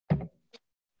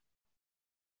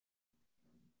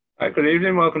Good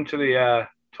evening. Welcome to the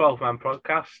 12-man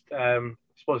podcast. I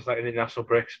suppose it's like an international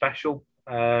break special.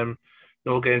 No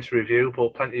games to review,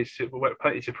 but plenty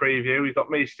to preview. We've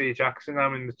got me, Steve Jackson.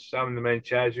 I'm in the main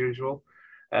chair as usual.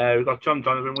 We've got John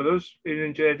Donovan with us.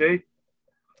 Evening, JD.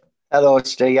 Hello,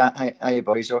 it's Steve. How you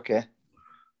boys? Okay.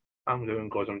 I'm doing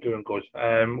good.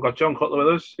 We've got John Cutler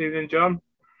with us. Evening, John.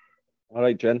 All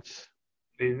right, gents.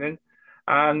 Evening.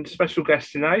 And special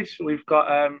guest tonight, we've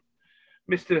got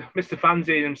Mr.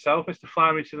 Fanzine himself, Mr.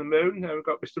 Fly Me to the Moon. We've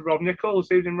got Mr. Rob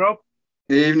Nichols. Evening, Rob.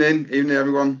 Evening,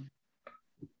 everyone.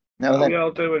 How are we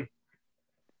all doing?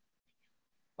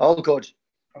 All good.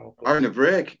 Having a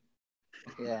break.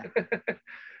 Yeah.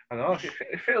 I know.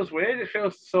 It feels weird. It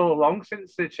feels so long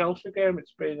since the Chelsea game.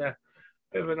 It's been a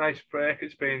bit of a nice break.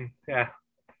 It's been,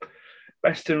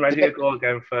 rest and ready to go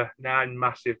again for 9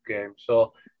 massive games.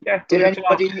 So, yeah. Did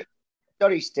anybody...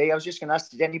 Sorry, Steve, I was just going to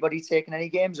ask, did anybody take any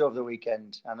games over the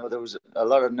weekend? I know there was a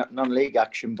lot of non-league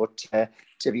action, but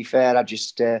to be fair, I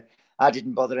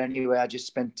didn't bother anyway. I just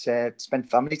spent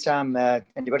family time.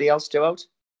 Anybody else do out?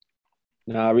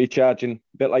 Nah, recharging.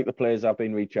 A bit like the players, I've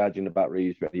been recharging the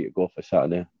batteries, ready to go for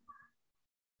Saturday.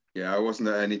 Yeah, I wasn't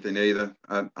at anything either.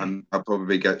 And I'll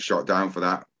probably get shot down for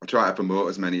that. I try to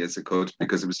promote as many as I could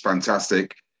because it was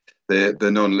fantastic. The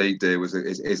non-league day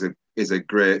is a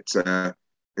great...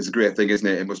 it's a great thing, isn't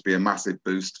it? It must be a massive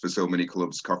boost for so many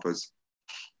clubs' coffers.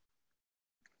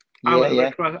 I went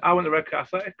to Red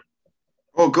Athletic.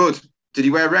 Oh, good. Did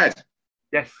you wear red?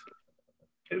 Yes.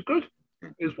 It was good.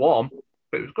 It was warm,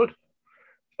 but it was good.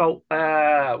 About,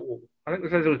 I think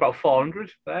it says it was about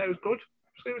 400 there. It was good.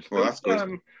 Well, that's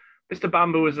good. Mr.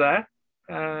 Bamboo was there.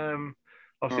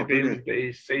 Obviously,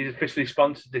 he's officially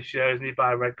sponsored this year, isn't he,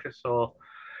 by Redcar? So,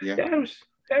 it was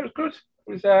good.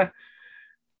 It was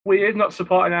weird not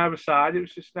supporting either side. It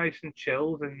was just nice and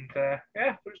chilled, and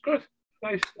it was good.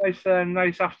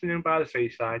 Nice afternoon by the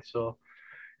seaside. So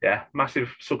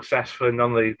massive success for a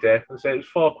non-league day. I say it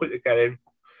was £4 to get in,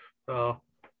 so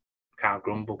can't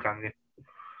grumble, can you?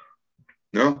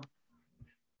 No.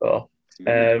 So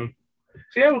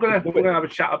we're gonna have a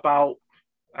chat about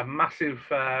a massive.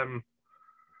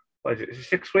 What is it? Is it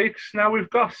 6 weeks now? We've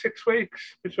got 6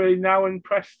 weeks between now and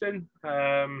Preston.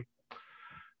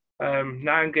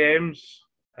 9 games,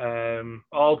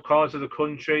 all corners of the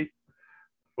country,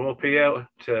 from up here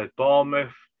to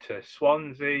Bournemouth to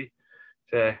Swansea.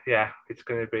 It's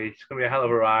gonna be a hell of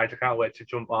a ride. I can't wait to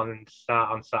jump on and start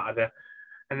on Saturday,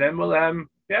 and then we'll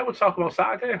talk about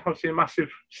Saturday. Obviously, a massive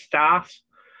start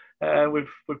with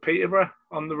Peterborough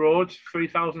on the road.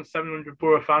 3,700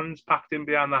 Borough fans packed in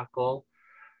behind that goal.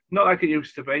 Not like it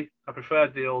used to be. I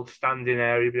preferred the old standing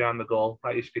area behind the goal.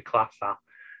 That used to be class. That.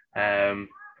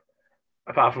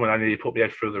 Apart from when I nearly put my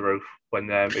head through the roof when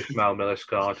Ismail Miller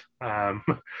scored. But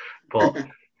we'll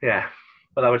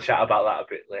have a chat about that a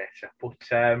bit later. But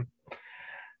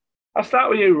I'll start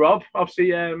with you, Rob.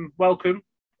 Obviously, welcome.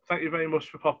 Thank you very much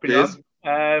for popping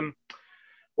on.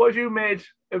 What have you made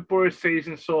of Borough's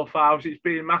season so far? It's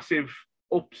been massive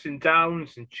ups and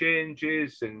downs and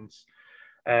changes and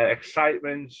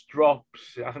excitements,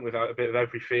 drops. I think we've had a bit of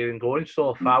every feeling going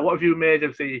so far. What have you made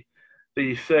of the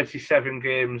 37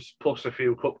 games plus a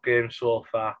few cup games so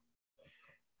far?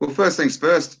 Well, first things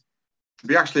first, to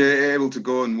be actually able to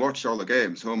go and watch all the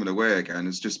games home and away again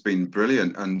has just been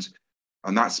brilliant, and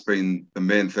that's been the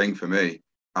main thing for me.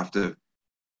 After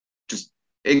just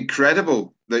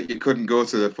incredible that you couldn't go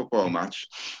to the football match,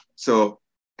 so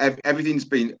everything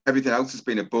else has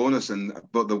been a bonus,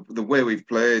 but the way we've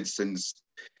played since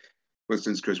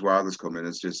Chris Wilder's come in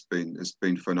has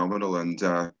been phenomenal, and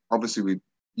obviously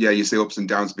you see ups and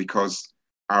downs because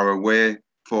our away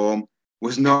form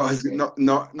was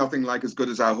nothing like as good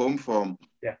as our home form.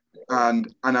 Yeah.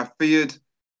 And I feared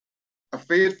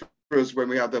for us when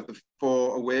we had the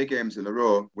 4 away games in a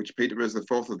row, which Peterborough is the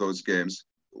 4th of those games.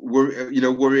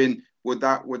 Worrying would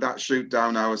that shoot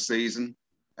down our season?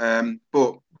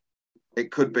 But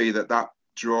it could be that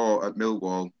draw at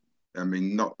Millwall. I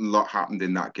mean, not a lot happened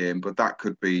in that game, but that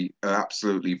could be an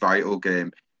absolutely vital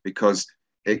game because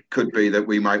it could be that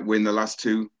we might win the last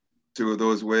two of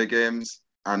those away games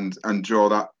and draw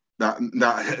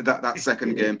that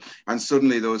second game, and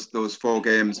suddenly those 4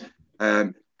 games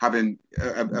have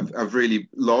really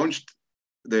launched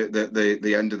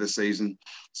the end of the season.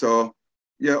 So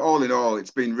all in all, it's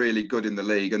been really good in the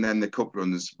league, and then the cup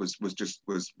run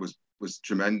was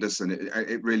tremendous, and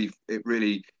it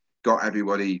really got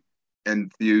everybody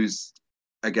enthused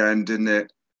again, didn't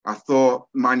it? I thought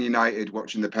Man United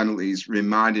watching the penalties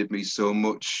reminded me so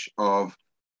much of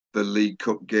the League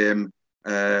Cup game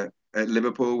at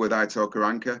Liverpool with Aitor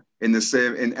Karanka. In the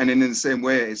same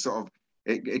way, it's sort of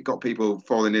it got people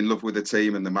falling in love with the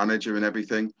team and the manager and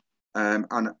everything.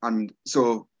 And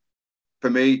so for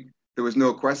me, there was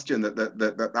no question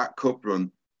that cup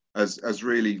run has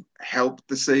really helped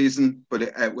the season. But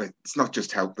it's not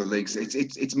just helped the leagues.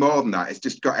 It's more than that. It's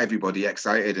just got everybody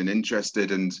excited and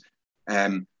interested and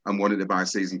wanted to buy a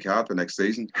season card for next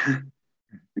season.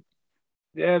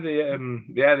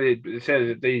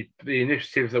 The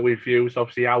initiatives that we've used,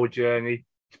 obviously our journey,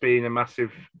 it's been a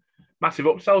massive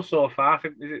upsell so far. I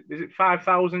think is it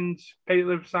 5,000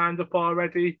 people have signed up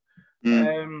already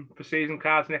for season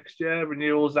cards next year,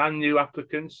 renewals and new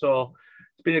applicants. So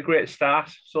it's been a great start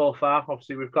so far.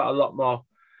 Obviously, we've got a lot more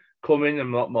coming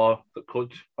and a lot more that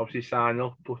could obviously sign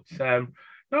up. But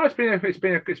no, it's been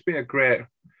a great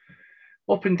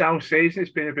up and down season.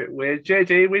 It's been a bit weird.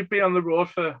 JD, we've been on the road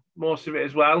for most of it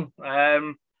as well.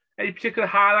 Any particular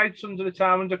highlights under the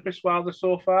time under Chris Wilder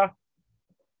so far?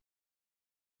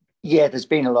 Yeah, there's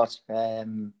been a lot.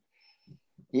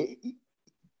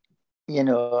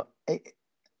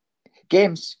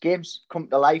 Games come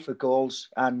to life with goals,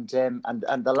 and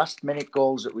the last minute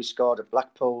goals that we scored at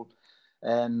Blackpool,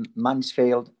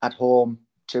 Mansfield at home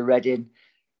to Reading,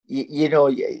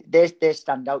 they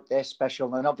stand out. They're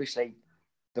special, and obviously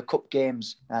the cup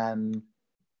games. Man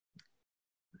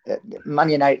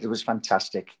United was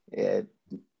fantastic.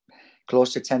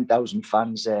 Close to 10,000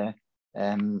 fans there.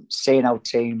 Seeing our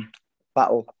team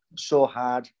battle so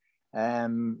hard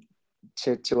to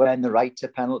earn the right to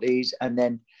penalties, and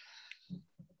then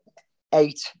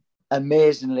 8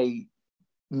 amazingly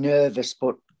nervous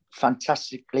but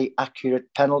fantastically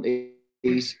accurate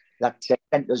penalties that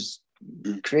sent us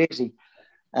crazy.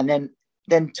 And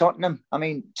then Tottenham. I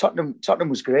mean, Tottenham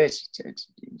was great.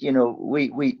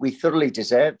 We thoroughly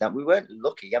deserved that. We weren't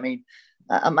lucky. I mean,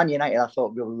 at Man United, I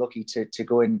thought we were lucky to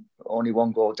go in only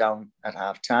one goal down at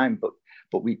half time, but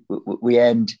we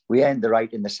earned the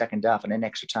right in the second half and an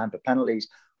extra time for penalties.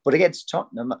 But against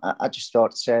Tottenham, I just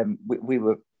thought we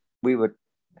were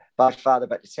by far the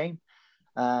better team,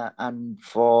 and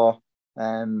for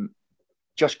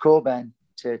Josh Coburn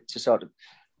to sort of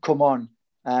come on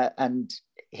and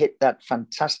hit that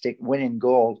fantastic winning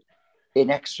goal in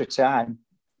extra time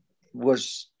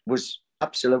was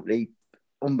absolutely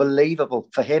unbelievable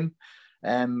for him,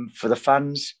 for the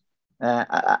fans,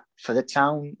 for the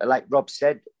town. Like Rob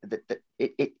said, that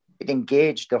it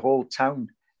engaged the whole town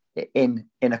in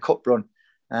a cup run,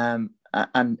 and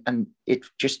it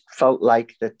just felt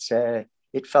like that.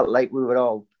 It felt like we were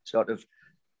all sort of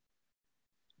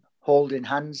holding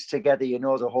hands together,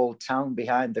 the whole town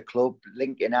behind the club,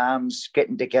 linking arms,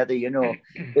 getting together,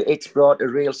 it's brought a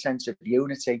real sense of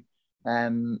unity.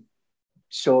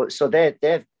 So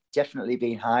they've definitely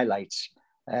been highlights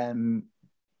under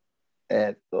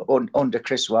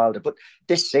Chris Wilder. But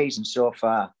this season so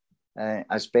far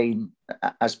has been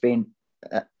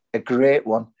a great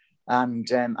one,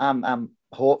 and I'm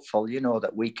hopeful,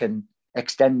 that we can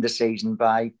extend the season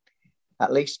by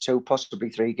at least 2, possibly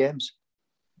 3 games.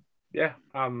 Yeah,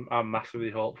 I'm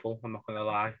massively hopeful. I'm not going to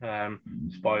lie.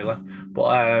 Spoiler,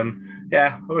 but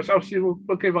yeah, obviously we'll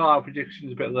give all our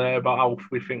predictions a bit later about how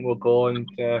we think we'll go and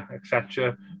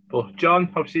etc. But John,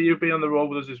 obviously you've been on the road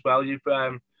with us as well. You've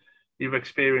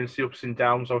experienced the ups and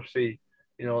downs. Obviously,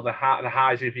 the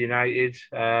highs of United.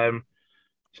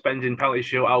 Spending penalty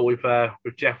shootout with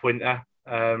Jeff Winter.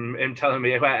 Him telling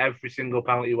me where every single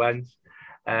penalty went.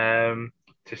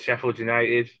 To Sheffield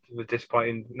United, to the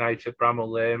disappointing night at Bramall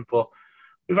Lane. But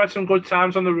we've had some good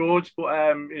times on the roads.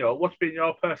 But what's been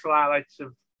your personal highlights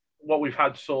of what we've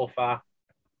had so far?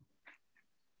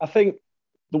 I think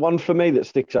the one for me that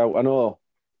sticks out, I know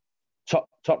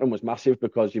Tottenham was massive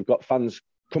because you've got fans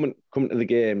coming to the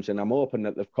games, and I'm hoping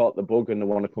that they've caught the bug and they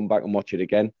want to come back and watch it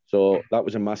again. So that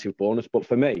was a massive bonus. But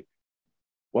for me,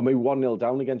 when we 1-0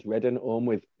 down against Reading at home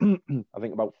with I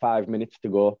think about 5 minutes to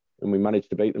go, and we managed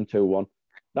to beat them 2-1.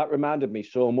 That reminded me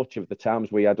so much of the times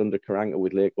we had under Karanka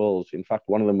with late goals. In fact,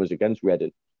 one of them was against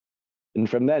Reading. And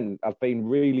from then, I've been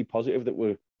really positive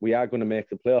that we are going to make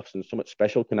the playoffs and something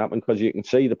special can happen, because you can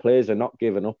see the players are not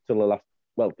giving up till the last.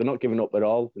 Well, they're not giving up at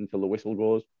all until the whistle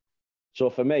goes. So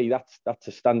for me, that's a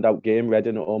standout game,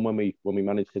 Reading at home, when we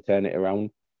managed to turn it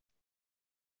around.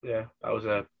 Yeah, it was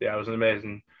an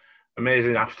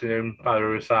amazing afternoon by the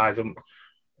Riverside.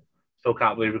 Still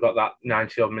can't believe we got that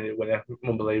 90-odd minute winner.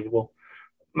 Unbelievable.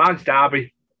 Man's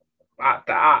derby.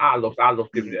 I loved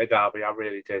giving it a derby. I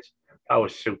really did. That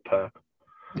was superb.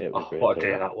 What a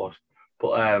day that was.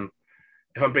 But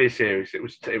if I'm being serious, it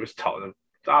was Tottenham.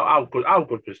 How good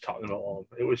was Tottenham at home?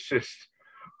 It was just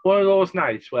one of those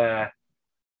nights where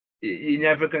you're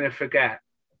never going to forget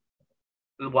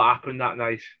what happened that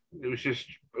night. It was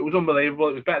unbelievable.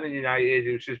 It was better than United.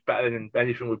 It was just better than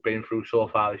anything we've been through so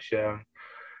far this year.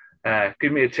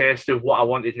 Give me a taste of what I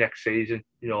wanted next season.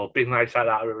 Big nights like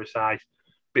that at Riverside,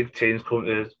 big teams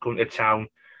coming to town,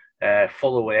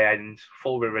 full away ends,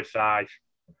 full Riverside.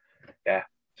 Yeah,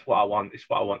 it's what I want. It's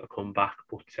what I want to come back.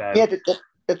 But yeah,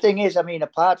 the thing is, I mean,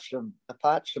 apart from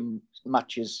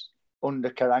matches under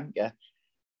Karanka,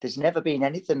 there's never been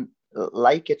anything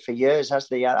like it for years, has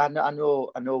there? I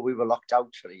know we were locked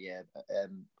out for a year,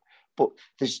 but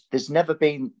there's never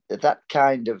been that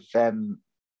kind of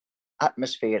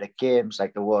atmosphere at games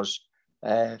like there was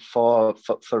for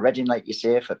Reading, like you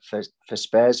say, for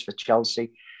Spurs, for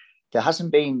Chelsea. There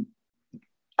hasn't been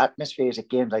atmospheres at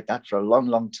games like that for a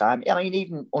long time. I mean,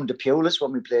 even under Pulis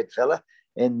when we played Villa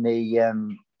in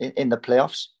the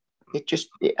playoffs,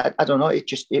 I don't know.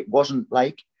 It wasn't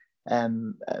like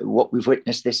what we've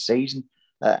witnessed this season,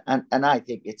 and I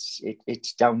think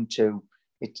it's down to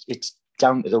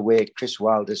the way Chris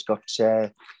Wilder's got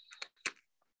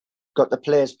the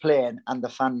players playing and the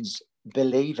fans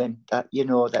believing that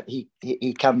that he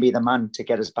can be the man to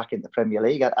get us back in the Premier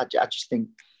League. I just think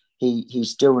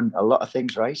he's doing a lot of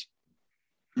things right.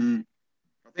 I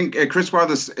think Chris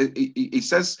Wilder he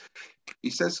says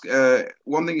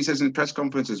one thing he says in press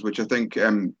conferences, which I think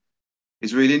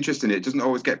is really interesting. It doesn't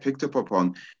always get picked up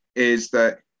upon, is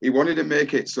that he wanted to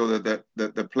make it so that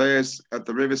the players at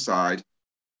the Riverside,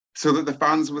 so that the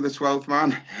fans were the 12th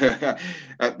man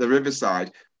at the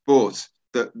Riverside, but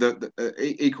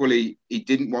equally he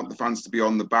didn't want the fans to be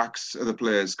on the backs of the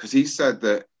players, because he said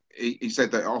that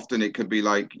often it could be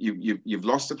like you've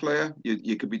lost a player,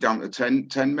 you could be down to 10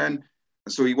 men.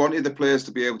 So he wanted the players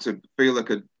to be able to feel they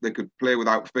could play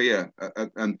without fear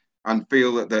and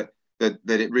feel that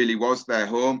it really was their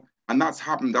home, and that's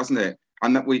happened, hasn't it?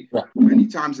 And that many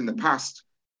times in the past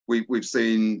we've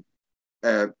seen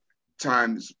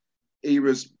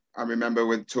eras. I remember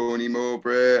with Tony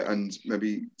Mowbray and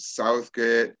maybe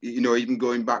Southgate, even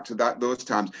going back to those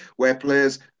times where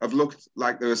players have looked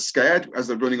like they were scared as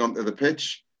they're running onto the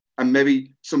pitch. And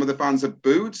maybe some of the fans have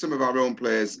booed some of our own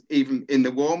players, even in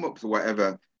the warm-ups or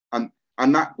whatever. And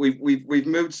that we've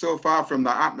moved so far from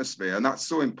that atmosphere, and that's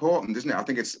so important, isn't it? I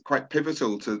think it's quite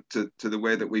pivotal to the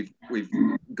way that we've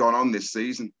gone on this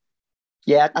season.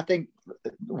 Yeah, I think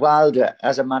Wilder,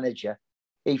 as a manager,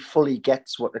 he fully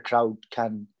gets what the crowd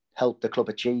can help the club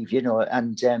achieve,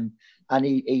 and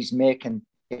he's making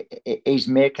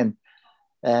the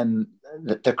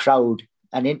crowd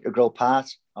an integral part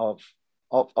of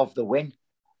the win,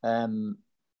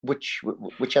 which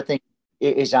I think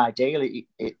is ideal.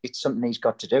 It's something he's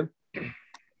got to do.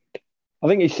 I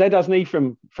think he said, hasn't he,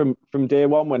 from day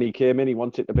one when he came in, he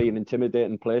wanted it to be an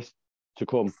intimidating place to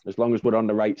come, as long as we're on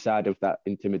the right side of that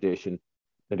intimidation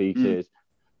that he says.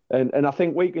 And I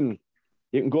think you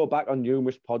can go back on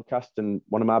numerous podcasts, and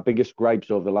one of my biggest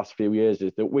gripes over the last few years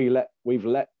is that we've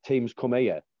let teams come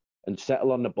here and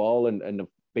settle on the ball and have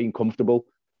been comfortable.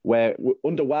 Where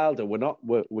under Wilder,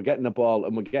 we're getting the ball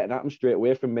and we're getting at them straight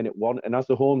away from minute one. And as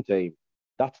the home team,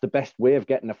 that's the best way of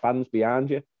getting the fans behind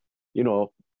you.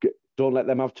 Don't let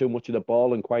them have too much of the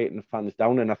ball and quieten the fans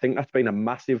down. And I think that's been a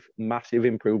massive, massive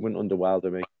improvement under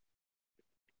Wilder, mate.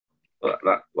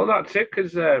 Well, that's it,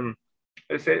 because a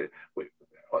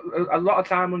lot of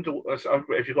time under,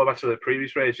 if you go back to the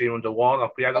previous regime under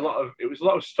Warnock, we had it was a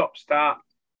lot of stop-start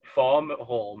form at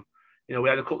home. We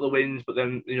had a couple of wins, but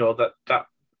then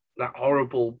that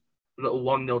horrible little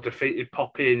 1-0 defeat would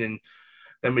pop in, and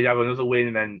then we'd have another win,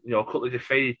 and then a couple of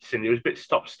defeats, and it was a bit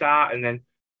stop-start. And then,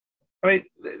 I mean,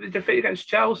 the defeat against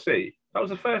Chelsea, that was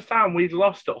the first time we'd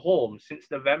lost at home since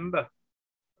November.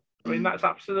 I mean, that's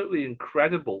absolutely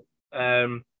incredible.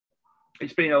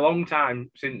 It's been a long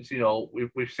time since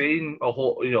we've seen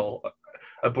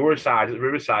a Borough side at the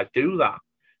Riverside do that,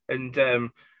 and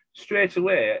straight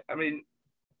away, I mean,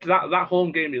 that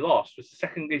home game he lost was his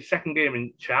second game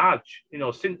in charge.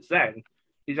 Since then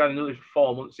he's had another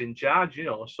 4 months in charge.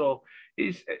 So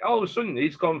he's all of a sudden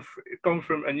he's gone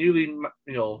from a new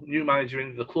manager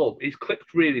into the club. He's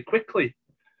clicked really quickly,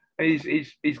 and he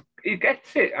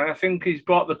gets it. And I think he's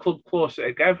brought the club closer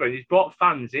together, and he's brought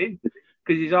fans in,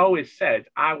 because he's always said,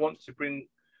 I want to bring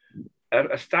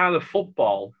a style of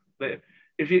football that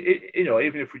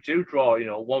even if we do draw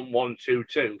 1-1,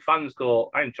 2-2, fans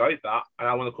go, I enjoyed that, and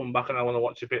I want to come back and I want to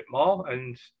watch a bit more.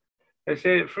 And they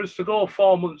say for us to go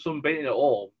 4 months unbeaten at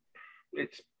home,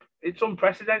 it's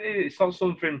unprecedented. It's not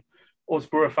something us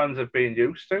Borough fans have been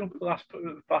used to for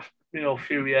the past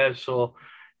few years. So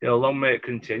long may it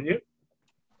continue.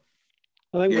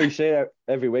 I think we say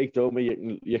every week, don't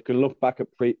we? You can look back at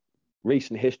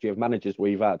recent history of managers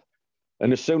we've had,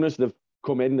 and as soon as they've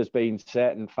come in, there's been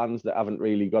certain fans that haven't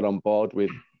really got on board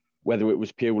with whether it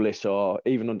was Pulis or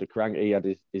even under Cranky, he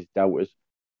had his doubters.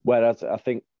 Whereas I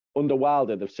think under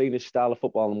Wilder, they've seen his style of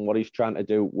football and what he's trying to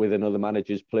do with another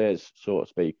manager's players, so to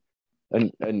speak.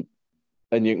 And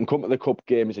you can come to the cup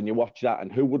games and you watch that,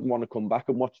 and who wouldn't want to come back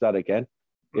and watch that again?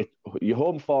 Your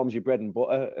home form's your bread and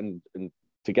butter, and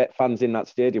to get fans in that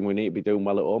stadium, we need to be doing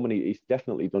well at home, and he's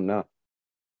definitely done that.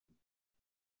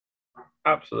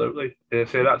 Absolutely. Yeah,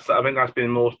 so I think that's been the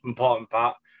most important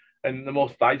part and the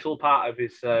most vital part of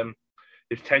his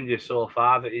tenure so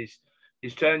far, that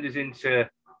he's turned us into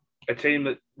a team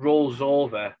that rolls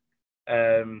over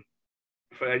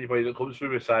for anybody that comes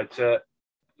through his side to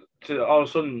all of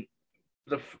a sudden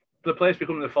the place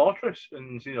becoming the fortress.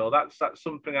 And that's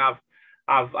something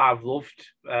I've loved.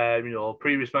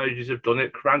 Previous managers have done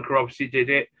it. Cranker obviously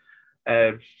did it.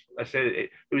 I said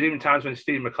it was even times when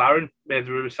Steve McLaren made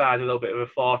the Riverside a little bit of a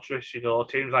fortress.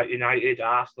 Teams like United,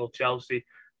 Arsenal, Chelsea,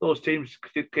 those teams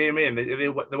came in. They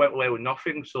went away with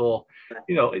nothing. So,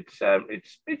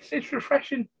 it's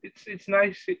refreshing. It's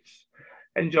nice. It's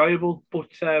enjoyable.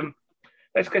 But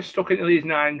let's get stuck into these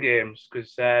 9 games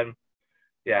because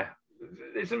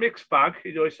it's a mixed bag.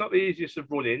 It's not the easiest of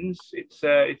run-ins. It's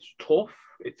tough.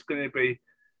 It's going to be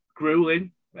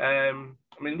grueling.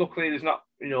 Luckily there's not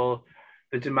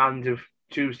the demand of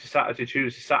Tuesday,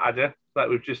 Saturday like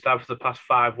we've just had for the past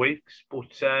 5 weeks.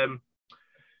 But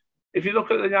if you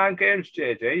look at the 9 games,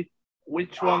 JD,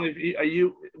 which one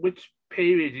which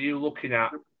period are you looking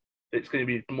at that's going to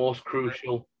be most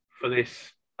crucial for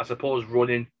this, I suppose,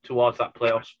 running towards that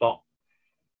playoff spot?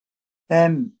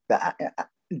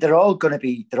 They're all going to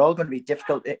be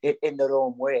difficult in their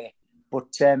own way,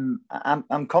 but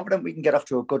I'm confident we can get off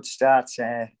to a good start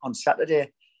on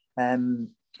Saturday. I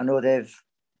know they've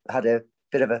had a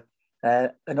bit of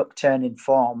an upturn in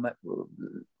form,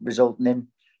 resulting in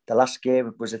the last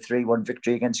game was a 3-1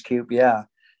 victory against QPR.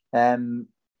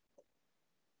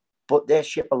 But they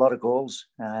ship a lot of goals,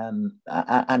 and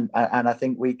I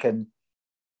think we can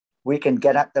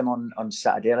get at them on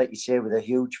Saturday, like you say, with a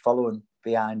huge following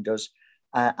behind us,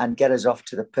 and get us off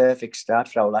to the perfect start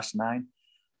for our last 9.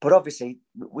 But obviously,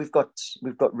 we've got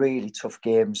really tough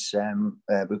games.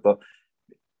 We've got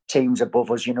teams above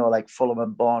us, like Fulham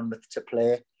and Bournemouth to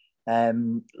play.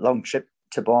 Long trip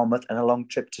to Bournemouth and a long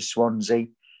trip to Swansea.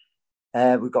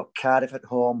 We've got Cardiff at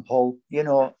home, Hull.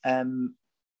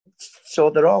 So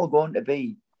they're all going to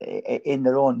be, in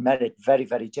their own merit, very,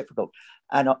 very difficult.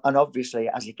 And obviously,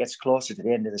 as it gets closer to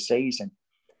the end of the season,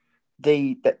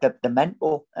 the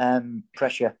mental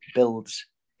pressure builds,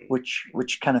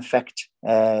 which can affect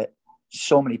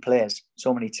so many players,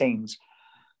 so many teams.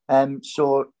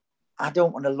 So I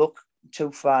don't want to look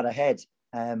too far ahead,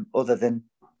 other than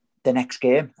the next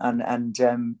game, and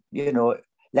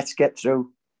let's get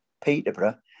through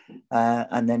Peterborough,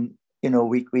 and then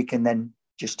we can then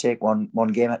just take one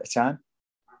game at a time.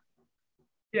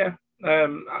 Yeah,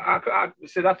 I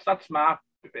see that's my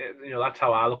that's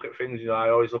how I look at things. I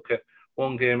always look at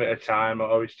one game at a time. I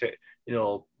always take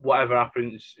whatever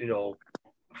happens.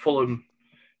 Fulham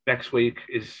next week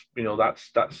is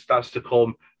that's to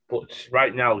come. But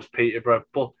right now it's Peterborough.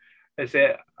 But I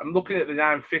say I'm looking at the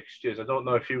 9 fixtures. I don't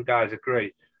know if you guys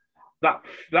agree. That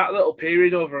little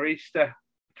period over Easter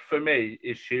for me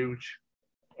is huge.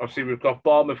 Obviously, we've got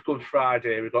Bournemouth Good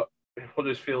Friday. We've got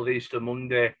Huddersfield Easter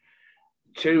Monday.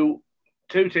 Two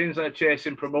teams that are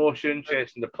chasing promotion,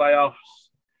 chasing the playoffs.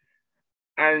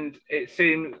 And it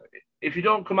seems if you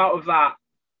don't come out of that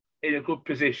in a good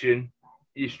position,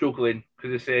 you're struggling,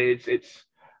 because I say it's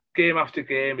game after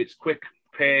game. It's quick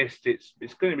paced. It's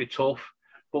going to be tough.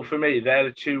 But for me, they're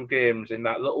the 2 games in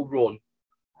that little run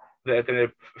that are going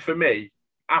to, for me,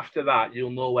 after that,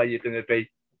 you'll know where you're going to be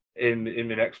in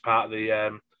the next part of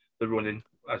the running.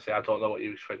 I say I don't know what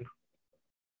you think.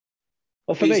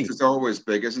 Well, for me, it's always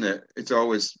big, isn't it? It's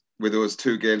always with those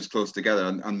 2 games close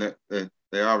together, and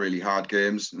they are really hard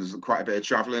games. There's quite a bit of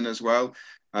travelling as well,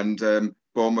 and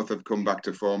Bournemouth have come back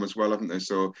to form as well, haven't they?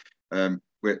 So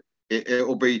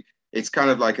it's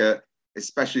kind of like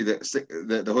especially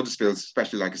the Huddersfield,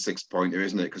 especially like a 6-pointer,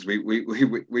 isn't it? Because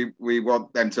we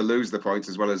want them to lose the points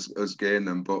as well as gain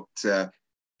them. But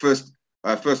first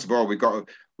of all, we got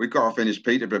to finish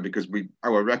Peterborough, because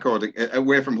our record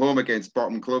away from home against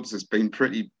bottom clubs has been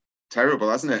pretty terrible,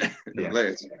 hasn't it? Yeah.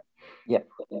 Late. Yeah.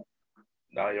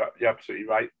 No, you're absolutely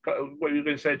right. What are you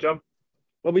going to say, John?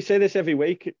 Well, we say this every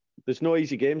week. There's no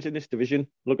easy games in this division.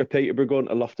 Look at Peterborough going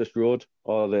to Loftus Road,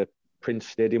 or the Prince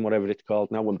Stadium, whatever it's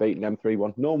called now, when beating them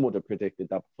 3-1. No one would have predicted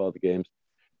that before the games.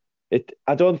 I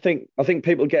think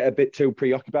people get a bit too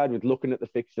preoccupied with looking at the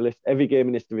fixture list. Every game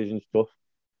in this division is tough.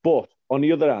 But on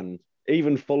the other hand,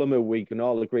 even Fulham, who we can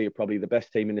all agree are probably the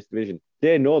best team in this division,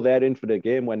 they know they're in for the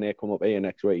game when they come up here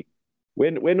next week.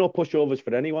 We're no pushovers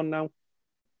for anyone now.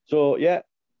 So yeah,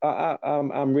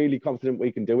 I'm really confident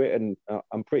we can do it, and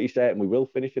I'm pretty certain we will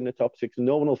finish in the top 6. And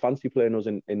no one will fancy playing us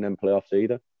in them playoffs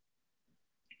either.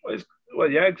 Well,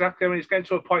 yeah, exactly. I mean, it's getting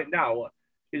to a point now.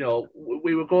 You know,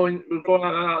 we were going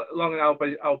along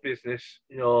in our business.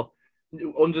 You know,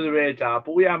 under the radar,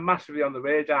 but we are massively on the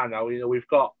radar now. You know, we've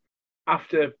got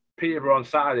after Peterborough on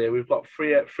Saturday, we've got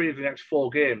three of the next 4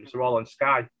 games are all on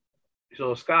Sky.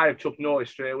 So Sky have took notice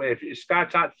straight away. If Sky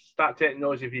start taking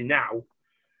notice of you now,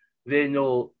 they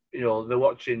know, you know, they're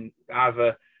watching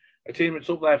either a team that's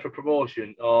up there for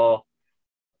promotion or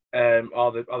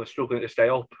they're struggling to stay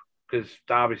up because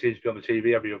Derby seems to be on the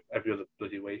TV every other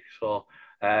bloody week. So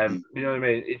you know what I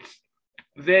mean?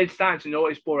 They're starting to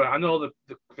notice Borough. I know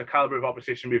the calibre of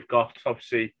opposition we've got.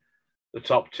 Obviously, the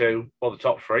top 2 or the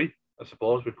top 3, I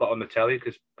suppose we've got on the telly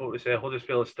because we say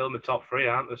Huddersfield is still in the top 3,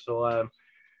 aren't they? So,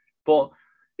 but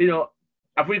you know,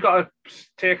 have we got to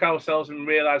take ourselves and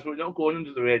realise we're not going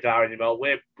under the radar anymore?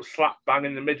 We're slap bang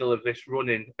in the middle of this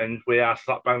running, and we are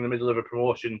slap bang in the middle of a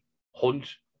promotion hunt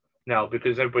now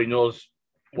because everybody knows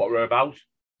what we're about.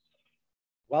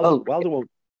 Well, they won't.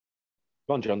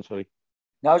 Go on, John. Sorry.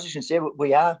 No, I was just going to say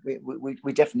we are.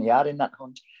 We definitely are in that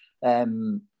hunt.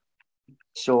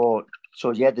 So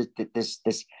yeah,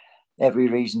 there's every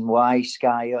reason why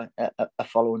Sky are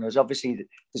following us. Obviously,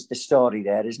 there's the story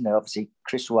there, isn't there? Obviously,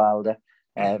 Chris Wilder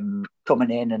coming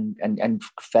in and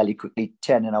fairly quickly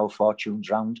turning our fortunes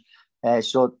round.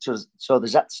 So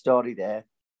there's that story there.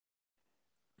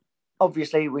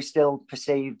 Obviously, we're still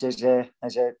perceived as a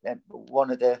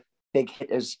one of the big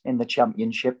hitters in the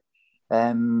Championship.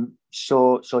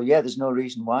 So yeah, there's no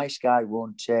reason why Sky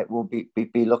won't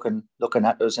be looking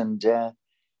at us, and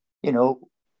you know,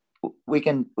 we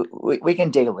can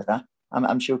deal with that.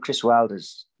 I'm sure Chris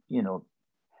Wilder's, you know,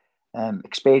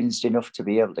 experienced enough to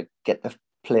be able to get the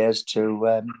players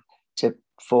to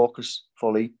focus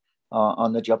fully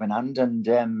on the job in hand,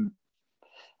 and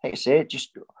like I say,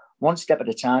 just one step at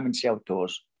a time and see how it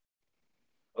goes.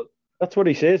 That's what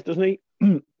he says, doesn't he?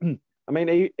 I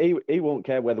mean, he won't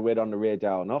care whether we're on the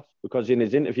radar or not, because in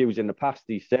his interviews in the past,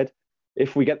 he said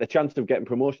if we get the chance of getting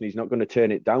promotion, he's not going to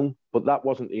turn it down. But that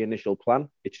wasn't the initial plan.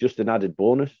 It's just an added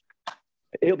bonus.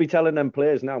 He'll be telling them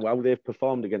players now how they've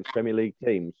performed against Premier League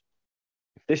teams.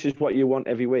 If this is what you want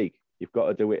every week, you've got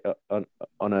to do it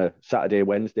on a Saturday,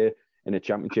 Wednesday in a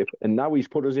Championship. And now he's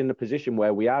put us in a position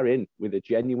where we are in with a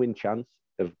genuine chance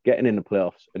of getting in the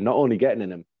playoffs, and not only getting in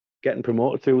them, getting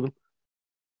promoted through them.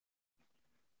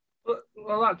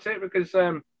 Well, that's it, because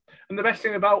and the best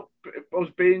thing about us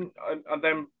being and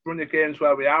them running games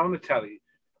where we are on the telly,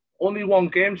 only one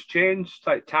game's changed,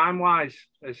 like time-wise.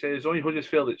 I say there's only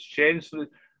Huddersfield that's changed. So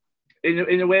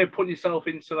in a way of putting yourself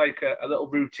into like a little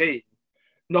routine,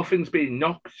 nothing's been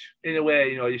knocked in a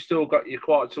way. You know, you still got your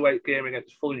 7:45 game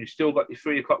against Fulham, you still got your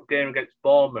 3:00 game against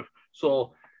Bournemouth.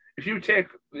 So if you take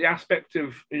the aspect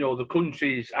of, you know, the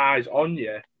country's eyes on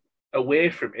you away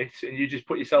from it, and you just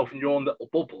put yourself in your own little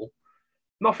bubble,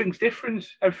 nothing's different.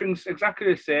 Everything's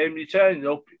exactly the same. You're turning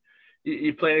up,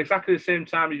 you're playing exactly the same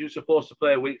time as you're supposed to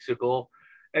play weeks ago,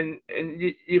 and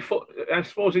I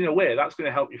suppose in a way that's going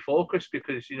to help you focus,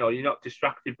 because you know you're not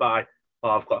distracted by, oh,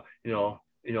 I've got you know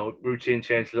routine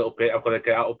changed a little bit, I've got to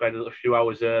get out of bed a few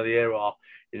hours earlier, or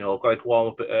you know I've got to warm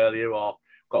up a bit earlier, or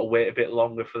got to wait a bit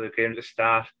longer for the game to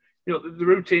start. You know, the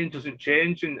routine doesn't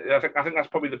change, and I think that's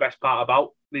probably the best part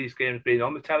about these games being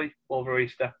on the telly over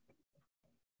Easter.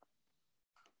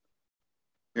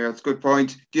 Yeah, that's a good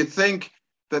point. Do you think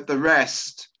that the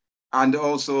rest and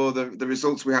also the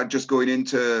results we had just going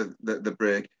into the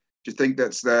break, do you think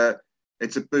it's a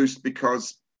boost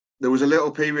because there was a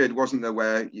little period, wasn't there,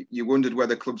 where you wondered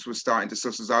whether clubs were starting to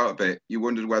suss us out a bit? You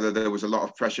wondered whether there was a lot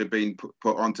of pressure being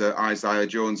put onto Isaiah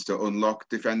Jones to unlock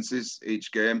defences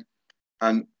each game.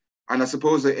 And I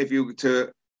suppose that if you were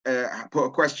to put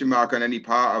a question mark on any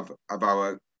part of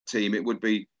our team, it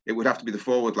would have to be the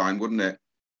forward line, wouldn't it?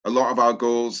 A lot of our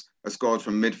goals are scored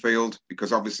from midfield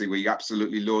because obviously we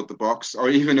absolutely load the box, or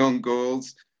even on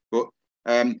goals. But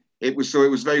it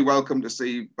was very welcome to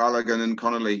see Balogun and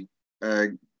Connolly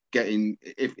getting,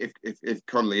 if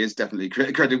Connolly is definitely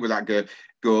credit with that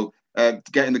goal,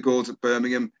 getting the goals at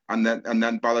Birmingham, and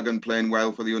then Balogun playing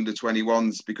well for the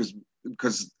under-21s, because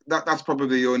that's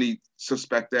probably the only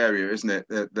suspect area, isn't it?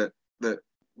 That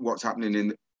what's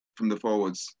happening from the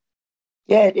forwards.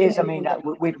 Yeah, it is. I mean,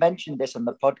 we've mentioned this on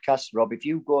the podcast, Rob. If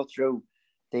you go through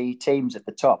the teams at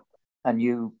the top and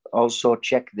you also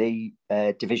check the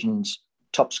division's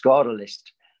top scorer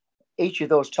list, each of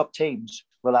those top teams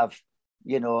will have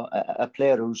a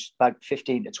player who's bagged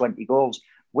 15 to 20 goals.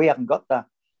 We haven't got that.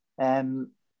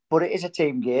 But it is a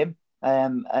team game.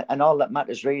 And all that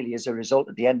matters really is a result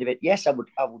at the end of it. Yes, I would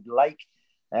like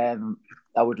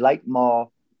more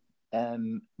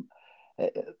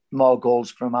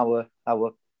goals from our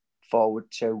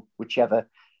forward to whichever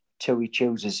two he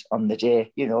chooses on the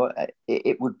day.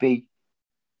 It would be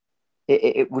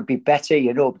better,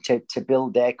 to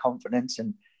build their confidence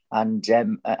and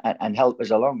help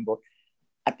us along. But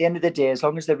at the end of the day, as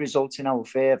long as the results in our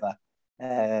favour,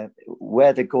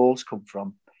 where the goals come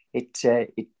from, it's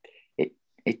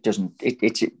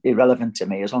irrelevant to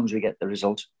me as long as we get the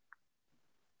result.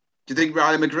 Do you think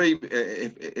Ryan McGree,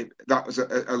 if that was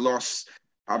a loss,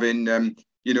 having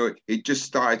he just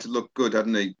started to look good,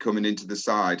 hadn't he, coming into the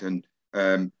side, and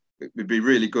it would be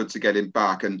really good to get him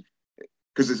back, and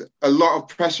because there's a lot of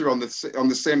pressure on the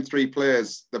same three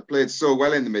players that played so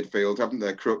well in the midfield, haven't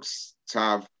they? Crooks,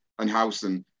 Tav, and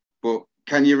Howson. But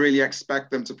can you really expect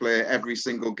them to play every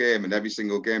single game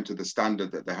to the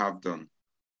standard that they have done?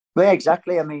 Well,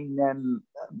 exactly. I mean,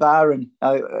 barring,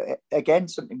 again,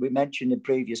 something we mentioned in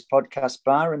previous podcasts,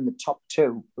 barring the top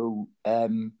two, who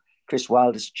Chris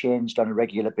Wilde has changed on a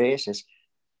regular basis,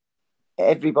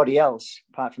 everybody else,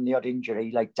 apart from the odd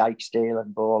injury like Dykesdale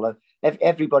and Bowler,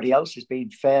 everybody else has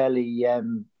been fairly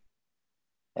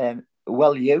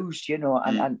well used,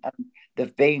 and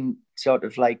they've been sort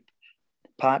of like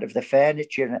part of the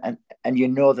furniture, and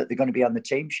that they're going to be on the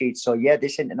team sheet. So yeah,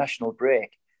 this international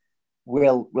break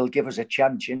will give us a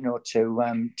chance,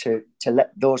 to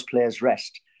let those players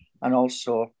rest. And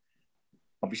also,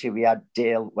 obviously, we had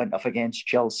Dale went off against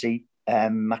Chelsea,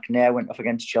 McNair went off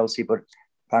against Chelsea, but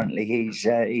apparently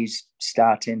he's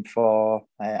starting for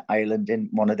Ireland in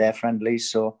one of their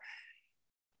friendlies. So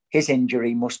his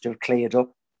injury must have cleared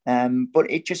up. But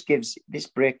this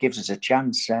break gives us a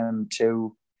chance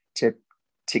to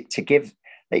give,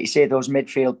 like you say, those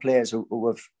midfield players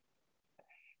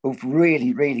who've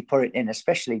really, really put it in,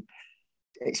 especially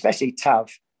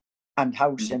Tav and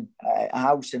Howson.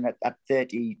 Howson at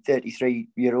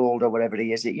 33-year-old or whatever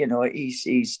he is,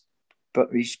 he's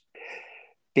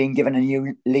being given a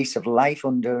new lease of life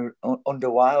under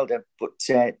Wilder. But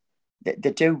they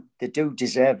do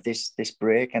deserve this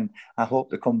break, and I hope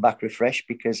they come back refreshed,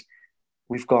 because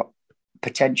we've got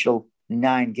potential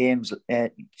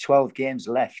 12 games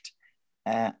left.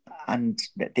 And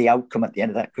the outcome at the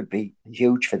end of that could be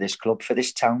huge for this club, for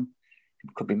this town.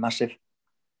 It could be massive.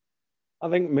 I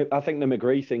think the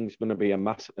McGree thing's going to be a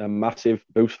massive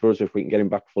boost for us if we can get him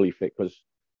back fully fit, because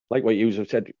like what you have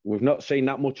said, we've not seen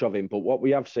that much of him, but what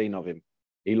we have seen of him,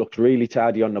 he looks really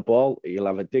tidy on the ball. He'll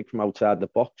have a dig from outside the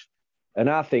box. And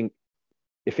I think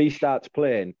if he starts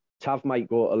playing, Tav might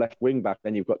go to left wing back.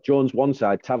 Then you've got Jones one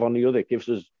side, Tav on the other. It gives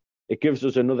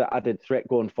us another added threat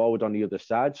going forward on the other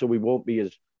side. So we won't be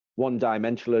as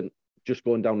one-dimensional and just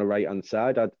going down the right-hand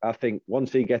side. I think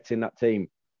once he gets in that team,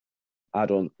 I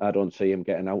don't see him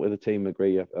getting out of the team,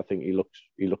 McGree. I think he looks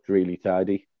really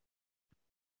tidy.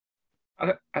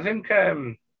 I think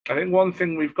one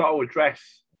thing we've got to address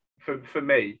for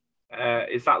me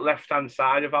is that left-hand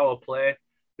side of our play.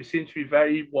 We seem to be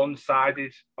very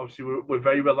one-sided. Obviously, we're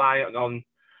very reliant on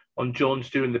Jones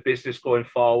doing the business going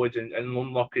forward and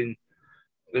unlocking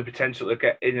the potential to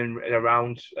get in and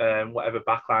around whatever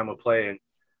backline we're playing.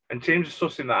 And teams are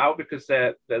sussing that out because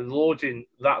they're loading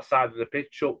that side of the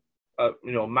pitch up,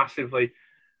 massively.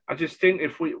 I just think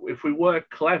if we work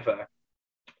clever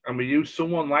and we use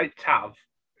someone like Tav,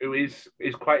 who is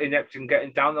quite inept in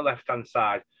getting down the left-hand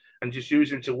side, and just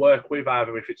use him to work with,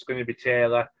 either if it's going to be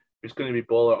Taylor, if it's going to be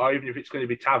Bowler, or even if it's going to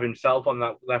be Tav himself on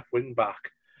that left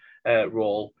wing-back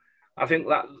role, I think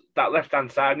that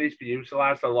left-hand side needs to be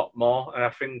utilised a lot more. And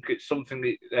I think it's something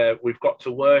that we've got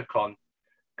to work on,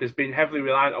 because being heavily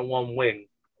reliant on one wing,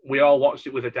 we all watched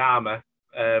it with Adama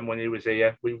when he was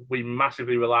here. We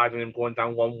massively relied on him going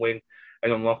down one wing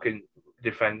and unlocking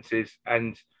defences.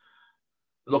 And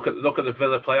look at the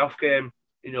Villa playoff game.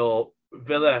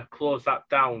 Villa closed that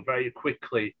down very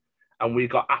quickly, and we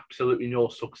got absolutely no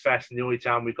success. And the only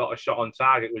time we got a shot on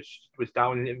target was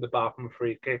down in the bar from a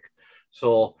free kick.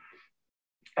 So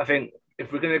I think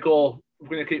if we're going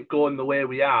to keep going the way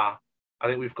we are, I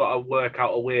think we've got to work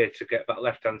out a way to get that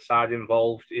left-hand side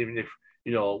involved, even if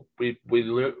we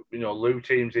lure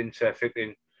teams into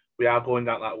thinking we are going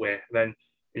down that way. Then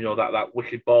that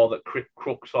wicked ball that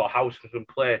Crooks or Howson can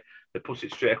play, they puts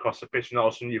it straight across the pitch, and all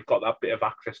of a sudden you've got that bit of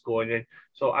access going in.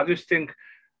 So I just think,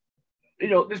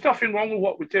 there's nothing wrong with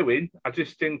what we're doing. I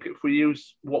just think if we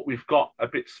use what we've got a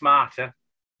bit smarter,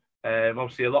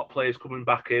 obviously a lot of players coming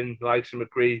back in, like some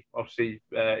McGree, obviously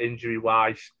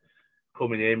injury-wise,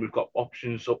 coming in. We've got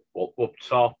options up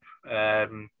top.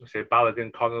 Say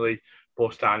Balogun, Connolly,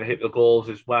 both starting to hit the goals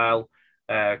as well.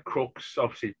 Crooks,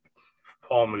 obviously,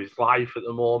 form of his life at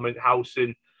the moment.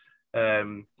 Howson,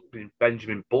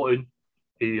 Benjamin Button.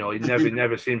 He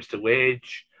never seems to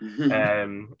age. He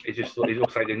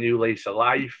looks like a new lease of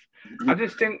life. I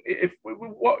just think if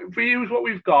we use what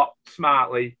we've got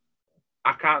smartly,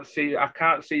 I can't see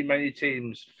many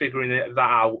teams figuring that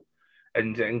out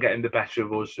and getting the better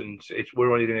of us. And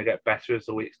we're only going to get better as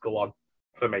the weeks go on.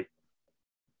 For me,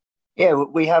 yeah,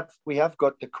 we have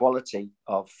got the quality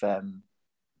of the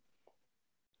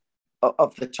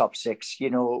top six. We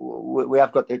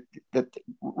have got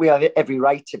we have every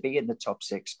right to be in the top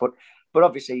six, but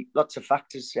obviously lots of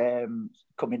factors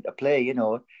come into play.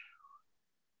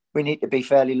 We need to be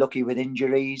fairly lucky with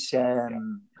injuries.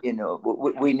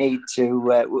 We need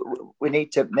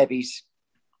to maybe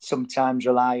sometimes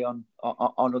rely on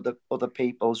other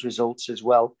people's results as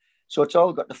well. So it's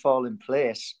all got to fall in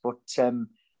place. But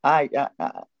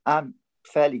I'm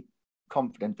fairly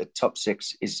confident that top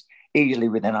six is easily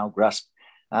within our grasp,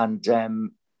 and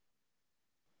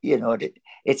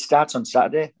it starts on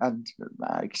Saturday, and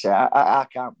like I say, I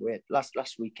can't wait.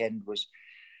 Last weekend was,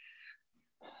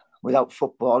 without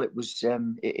football, it was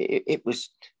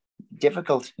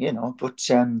difficult,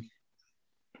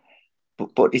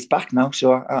 but it's back now,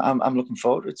 so I'm looking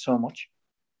forward to it so much.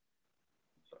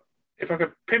 If I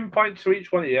could pinpoint to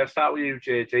each one of you, I'll start with you,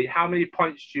 JD. How many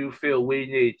points do you feel we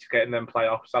need to get in them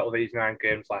playoffs out of these 9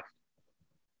 games left?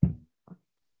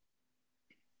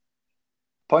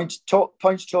 Points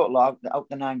total out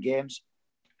the 9 games.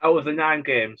 Out of the 9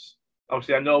 games,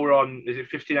 obviously, I know we're on. Is it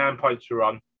 59 points we're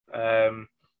on?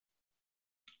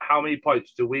 How many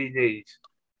points do we need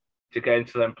to get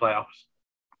into them playoffs?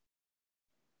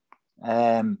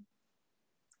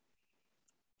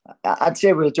 I'd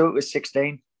say we'll do it with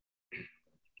 16.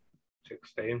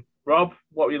 16. Rob,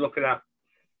 what were you looking at?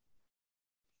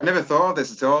 I never thought of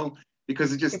this at all,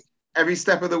 because it just every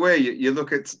step of the way you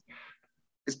look at.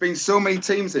 It's been so many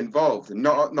teams involved, and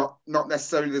not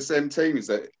necessarily the same teams.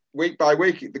 That week by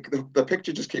week, the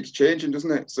picture just keeps changing,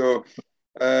 doesn't it? So,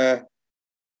 I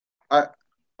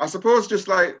suppose, just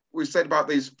like we said about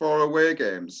these 4 away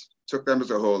games, took them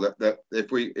as a whole. That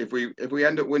if we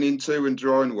end up winning 2 and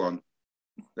drawing 1,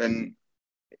 then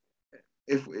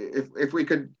if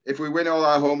we win all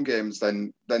our home games,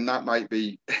 then that might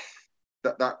be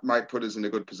that might put us in a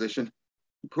good position.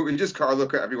 But we just got to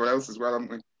look at everyone else as well, haven't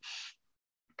we?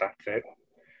 That's it.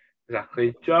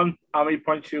 Exactly. John, how many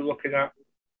points are you looking at?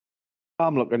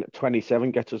 I'm looking at 27,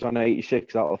 gets us on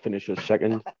 86. That'll finish us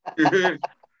second. I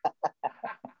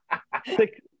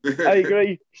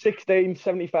agree. 16,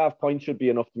 75 points should be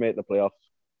enough to make the playoffs.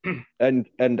 and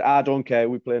I don't care.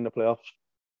 We play in the playoffs.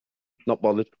 Not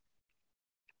bothered.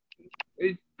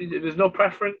 There's no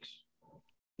preference?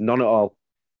 None at all.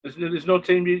 There's no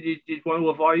team you'd want to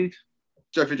avoid?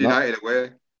 Sheffield United away.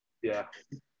 Yeah.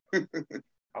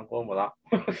 I'm going with that.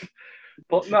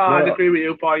 But no, I'd agree with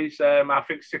you, boys. I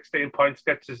think 16 points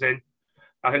gets us in.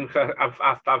 I think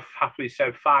I've happily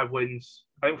said 5 wins.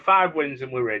 I think 5 wins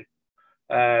and we're in.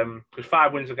 Because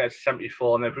 5 wins will get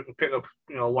 74, and if we can pick up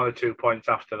 1 or 2 points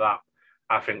after that,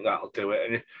 I think that'll do it.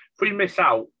 And if we miss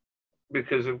out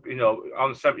because of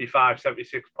on 75,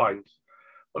 76 points,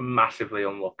 we're massively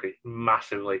unlucky,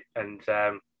 massively. And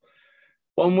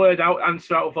one word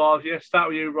answer out of all of you. Start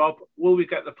with you, Rob. Will we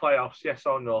get the playoffs? Yes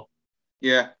or no?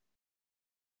 Yeah.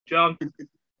 John?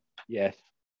 Yes.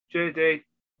 JD?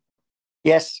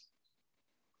 Yes.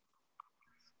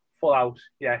 Full house?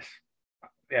 Yes.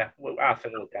 Yeah, I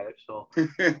think we'll get it. So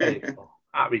there you go.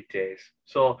 Happy days.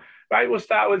 So right, we'll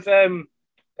start with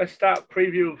let's start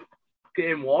preview of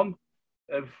game 1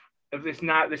 of this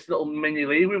night. This little mini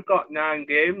league. We've got 9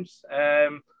 games.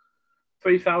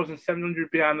 3,700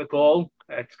 behind the goal.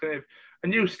 It's going to a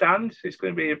new stand. It's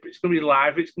going to be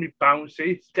lively. It's going to be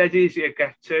bouncy. It's dead easy to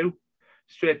get to,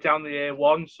 straight down the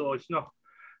A1. So it's not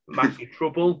massive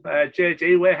trouble.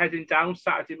 JD, we're heading down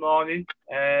Saturday morning.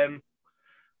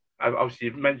 Obviously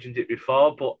you've mentioned it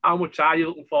before, but how much are you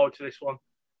looking forward to this one?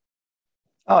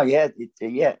 Oh yeah,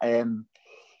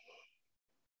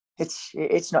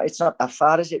 It's not that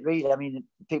far, is it really? I mean,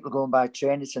 people going by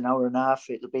train, it's an hour and a half.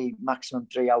 It'll be maximum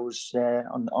 3 hours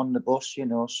on the bus,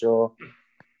 So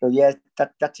yeah,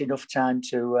 that's enough time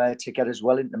to get us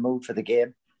well into the mood for the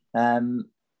game. And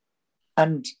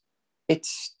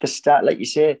it's the start, like you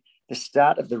say, the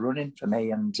start of the running for me,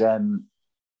 and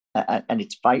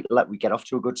it's vital that we get off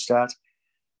to a good start.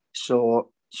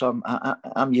 So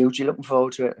I'm hugely looking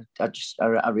forward to it.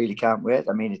 I really can't wait.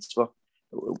 I mean, it's what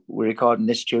we're recording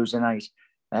this Tuesday night.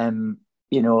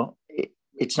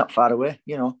 it's not far away,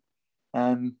 you know.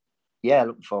 Yeah,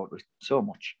 looking forward to it so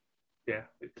much. Yeah,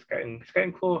 it's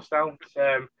getting close now.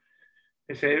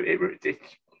 It's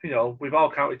you know, we've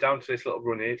all counted down to this little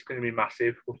run here. It's going to be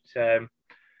massive. But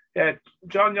yeah,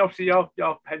 John, obviously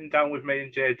you're heading down with me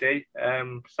and JD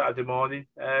Saturday morning.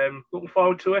 Looking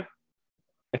forward to it.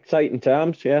 Exciting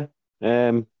times, yeah.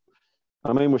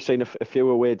 I mean, we've seen a few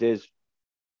away days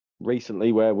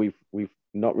recently where we've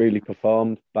not really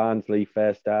performed. Barnsley,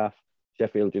 first half.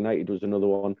 Sheffield United was another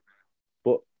one.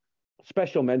 But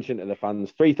special mention to the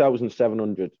fans,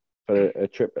 3,700 for a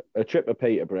trip to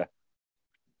Peterborough.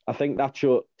 I think that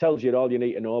tells you all you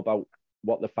need to know about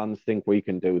what the fans think we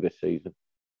can do this season.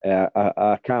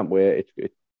 I can't wait.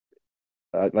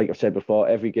 Like I've said before,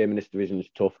 every game in this division is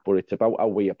tough, but it's about how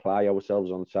we apply ourselves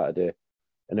on Saturday.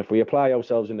 And if we apply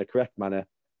ourselves in the correct manner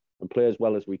and play as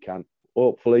well as we can,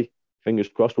 hopefully, fingers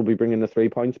crossed, we'll be bringing the 3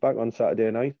 points back on Saturday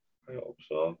night. I hope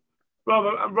so. Rob,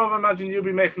 I imagine you'll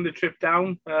be making the trip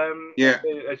down. Yeah,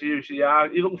 as you usually are.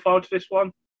 Are you looking forward to this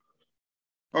one?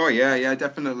 Oh yeah,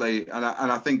 definitely. And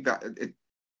I think that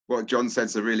what John said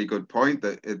is a really good point.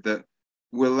 That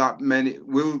will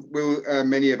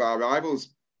many of our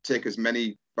rivals take as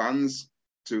many fans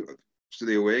to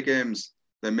the away games?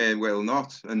 They may well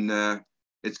not, and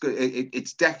it's good.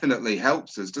 It's definitely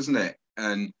helps us, doesn't it?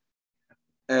 And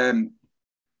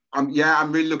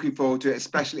I'm really looking forward to it,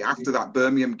 especially after that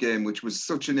Birmingham game, which was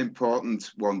such an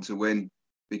important one to win,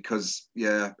 because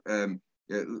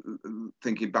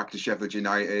thinking back to Sheffield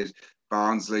United,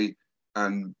 Barnsley,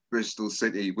 and Bristol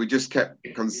City, we just kept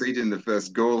conceding the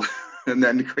first goal, and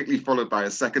then quickly followed by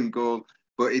a second goal.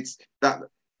 But it's that.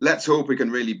 Let's hope we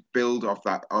can really build off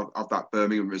that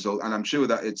Birmingham result, and I'm sure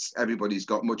that everybody's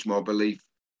got much more belief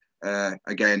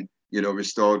again,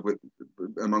 restored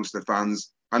amongst the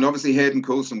fans. And obviously Hayden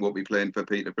Coulson won't be playing for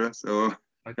Peterborough, so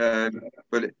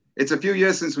but it's a few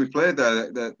years since we played there.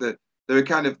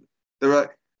 They're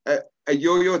a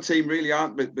yo-yo team, really,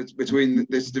 aren't between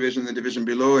this division and the division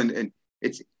below, and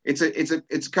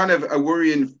it's kind of a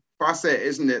worrying facet,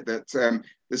 isn't it, that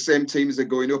the same teams are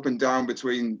going up and down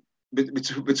between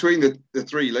the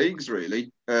three leagues,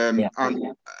 really. And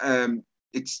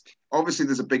it's obviously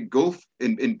there's a big gulf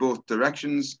in both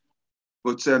directions,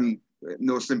 but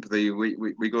no sympathy.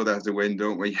 We go there to win,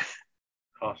 don't we?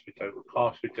 Of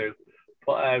course we do.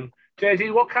 But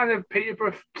JD, what kind of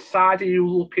Peterborough side are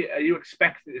you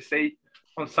expecting to see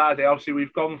on Saturday? Obviously,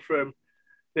 they've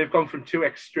gone from two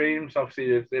extremes.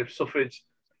 Obviously, they've suffered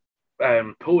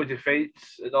poor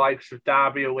defeats at the likes of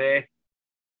Derby away.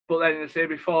 But then, say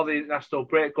before the international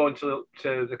break, going to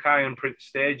the Kyan Prince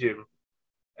Stadium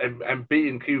and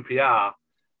beating QPR,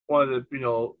 one of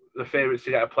the favourites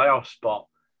to get a playoff spot.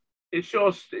 It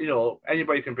shows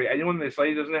anybody can beat anyone in this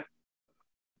league, doesn't it?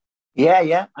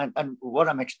 Yeah, and what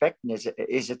I'm expecting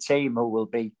is a team who will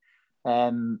be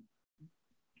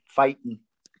fighting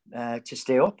to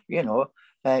stay up.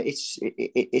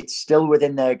 It's still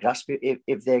within their grasp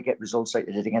if they get results like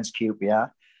they did against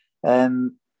QPR.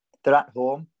 They're at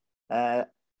home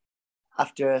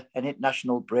after an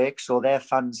international break, so their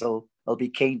fans will be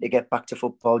keen to get back to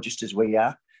football just as we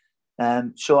are.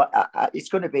 So it's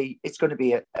going to be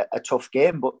a tough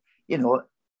game, but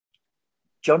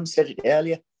John said it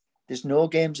earlier. There's no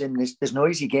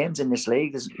easy games in this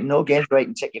league. There's no games where you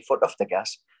can take your foot off the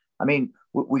gas. I mean,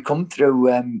 we come through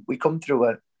a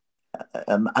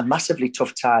massively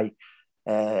tough tie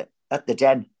at the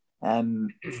Den,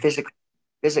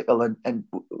 physical, and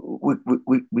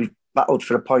we battled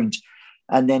for a point,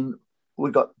 and then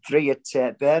we got 3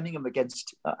 at Birmingham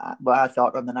against what I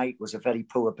thought on the night was a very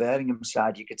poor Birmingham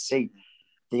side. You could see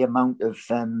the amount of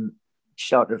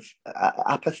sort of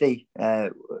apathy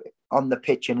on the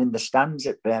pitch and in the stands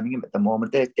at Birmingham at the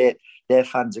moment. Their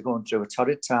fans are going through a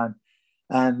torrid time.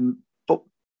 But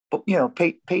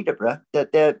Peterborough,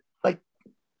 they're like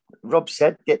Rob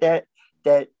said, they're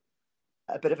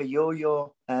a bit of a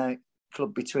yo-yo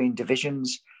club between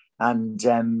divisions, and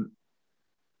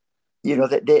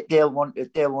they'll want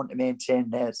to maintain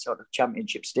their sort of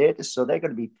championship status, so they're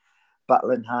going to be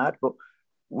battling hard. But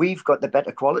we've got the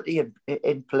better quality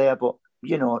in player, but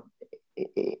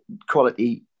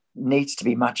quality needs to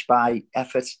be matched by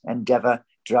effort, endeavour,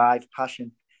 drive,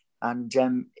 passion, and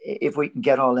if we can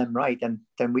get all them right, then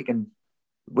we can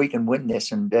win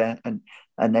this, and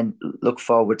then look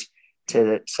forward to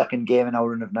the second game in our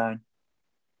run of 9.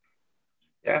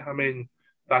 Yeah, I mean,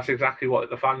 that's exactly what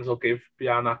the fans will give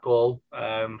behind that goal.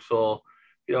 So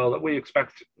we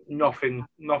expect nothing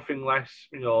less.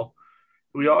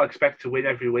 We don't expect to win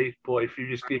every week, but if you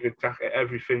just give exactly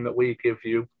everything that we give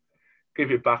you, give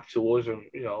it back to us, and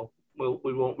we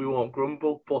won't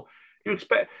grumble. But you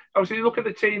expect. Obviously, you look at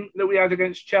the team that we had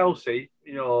against Chelsea.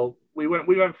 You know, we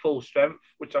went full strength,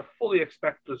 which I fully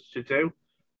expect us to do.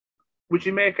 Would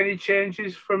you make any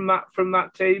changes from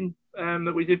that team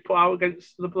that we did put out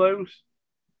against the Blues?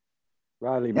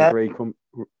 Riley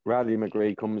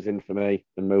McGree comes in for me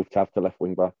and moved to left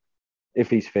wing back if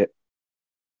he's fit.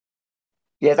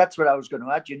 Yeah, that's what I was going to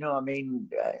add. You know, I mean,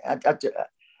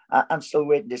 I'm still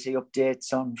waiting to see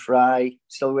updates on Fry.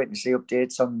 Still waiting to see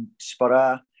updates on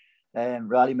Sporra,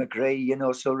 Riley McGree. You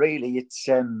know, so really,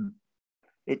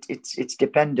 it's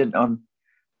dependent on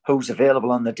who's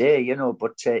available on the day. You know,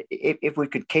 but if we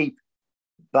could keep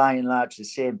by and large the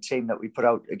same team that we put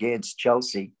out against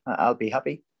Chelsea, I'll be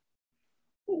happy.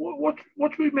 What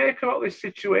do we make about this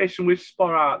situation with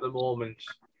Sporra at the moment?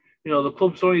 You know, the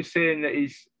club's only saying that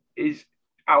he's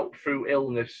out through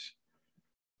illness,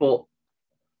 but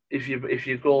if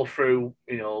you go through,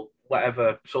 you know,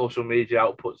 whatever social media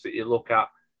outputs that you look at,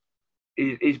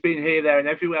 he's been here, there, and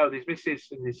everywhere with his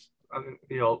missus and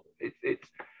you know, it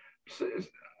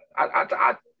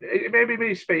maybe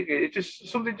me speaking, it just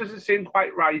something doesn't seem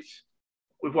quite right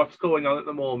with what's going on at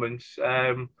the moment.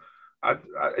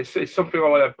 It's something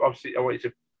I want you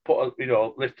to put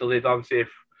lift the lid on, see if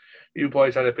you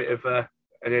boys had a bit of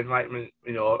an enlightenment,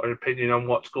 you know, an opinion on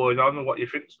what's going on and what you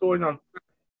think's going on.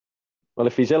 Well,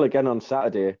 if he's ill again on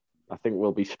Saturday, I think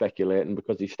we'll be speculating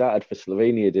because he started for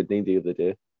Slovenia, didn't he, the other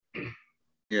day?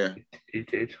 Yeah, he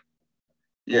did.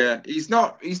 Yeah, he's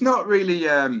not really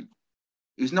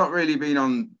been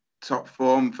on top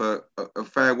form for a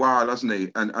fair while, hasn't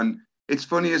he? And it's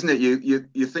funny, isn't it?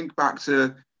 You think back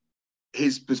to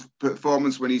his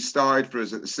performance when he started for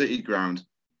us at the City Ground,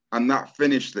 and that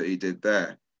finish that he did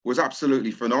there was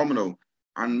absolutely phenomenal.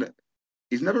 And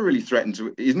he's never really threatened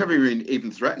to. He's never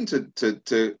even threatened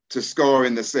to score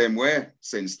in the same way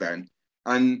since then.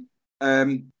 And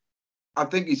I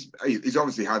think he's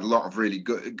obviously had a lot of really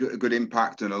good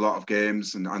impact in a lot of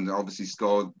games, and obviously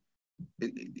scored.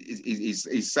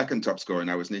 He's second top scorer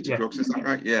now, isn't he? To Crooks, is that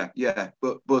right? Yeah.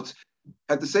 But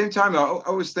at the same time, I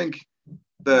always think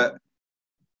that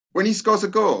when he scores a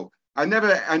goal, I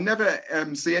never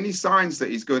see any signs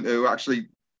that he's going to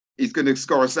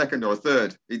score a second or a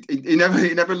third. He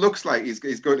never looks like he's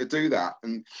going to do that.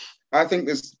 And I think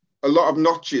there's a lot of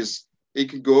notches he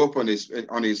could go up on his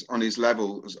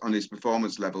levels, on his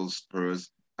performance levels for us.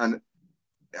 And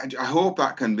I hope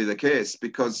that can be the case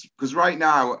because right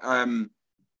now,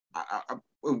 I've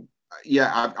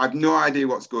no idea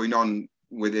what's going on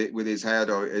with his head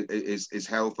or his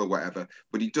health or whatever.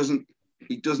 But he's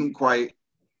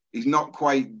not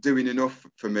quite doing enough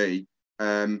for me.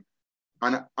 And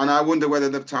I wonder whether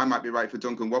the time might be right for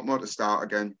Duncan Watmore to start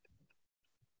again.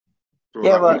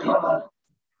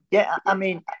 Yeah, I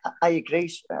mean, I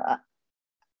agree.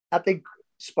 I think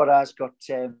Sporra's got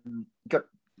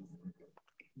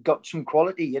some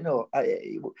quality. You know,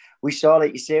 we saw,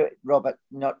 like you say, Robert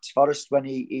Notts Forest when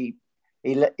he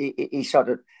sort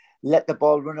of let the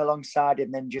ball run alongside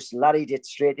him, then just ladded it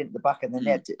straight into the back of the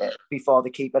net before the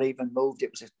keeper even moved.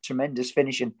 It was a tremendous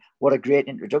finish, and what a great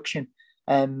introduction.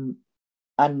 And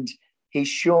he's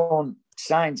shown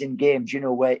signs in games, you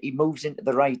know, where he moves into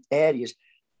the right areas,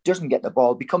 doesn't get the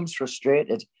ball, becomes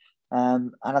frustrated.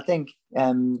 And I think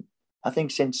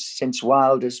since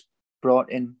Wild has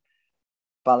brought in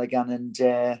Balogun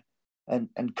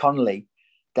and Connolly,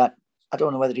 that I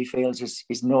don't know whether he feels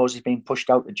his nose has been pushed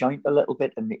out the joint a little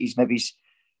bit, and he's maybe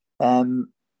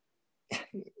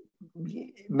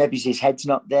his head's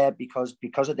not there because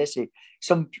of this.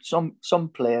 Some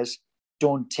players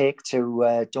don't take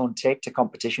to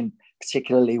competition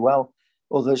particularly well.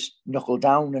 Others knuckle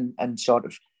down and sort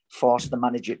of force the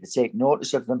manager to take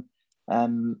notice of them.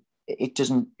 It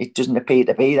doesn't appear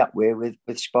to be that way with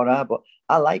Sporra, but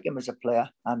I like him as a player,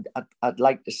 and I'd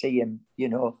like to see him, you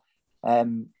know,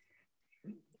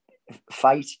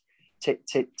 fight to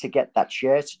get that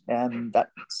shirt, that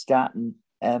starting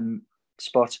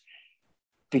spot,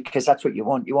 because that's what you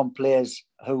want. You want players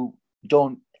who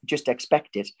don't just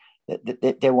expect it;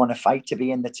 they want to fight to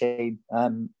be in the team.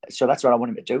 So that's what I want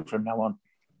him to do from now on.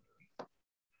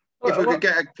 If we could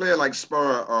get a player like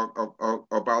Sporra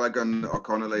or Balogun or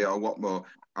Connolly or Watmore,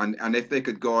 and if they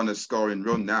could go on a scoring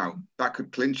run now, that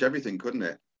could clinch everything, couldn't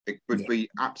it? It would be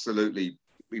absolutely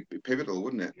pivotal,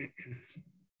 wouldn't it?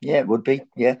 Yeah, it would be.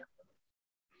 Yeah.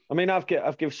 I mean, I've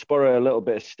given Sporra a little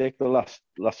bit of stick the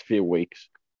last few weeks,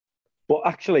 but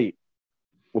actually,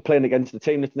 we're playing against the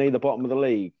team that's near the bottom of the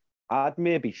league. I'd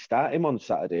maybe start him on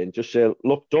Saturday and just say,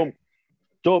 look, don't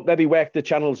maybe work the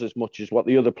channels as much as what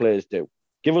the other players do.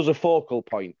 Give us a focal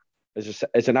point as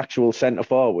an actual centre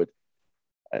forward,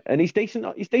 and he's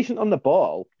decent. He's decent on the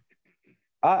ball.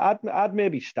 I'd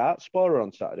maybe start Sporer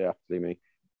on Saturday, actually, me.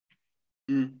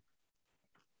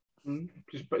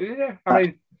 But yeah, I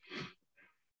mean,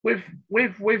 with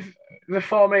the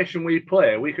formation we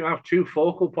play, we can have two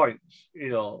focal points.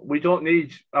 We don't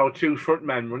need our two front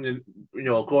men running,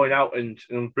 going out and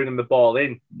bringing the ball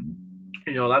in.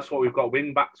 That's what we've got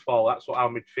wing backs for. That's what our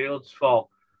midfield's for.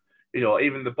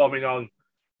 Even the bombing on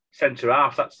centre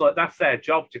half, that's their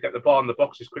job, to get the ball in the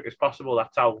box as quick as possible.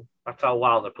 That's how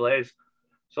Wilder plays.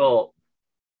 So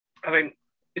I think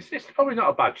it's probably not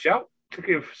a bad shout to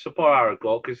give Sabora a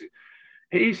go, because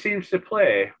he seems to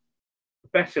play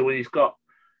better when he's got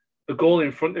the goal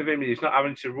in front of him and he's not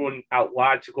having to run out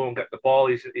wide to go and get the ball.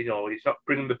 He's not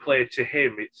bringing the play to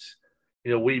him. It's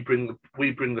we bring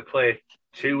the play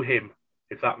to him,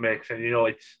 if that makes sense.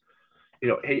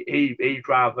 He'd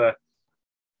rather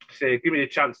say, give me a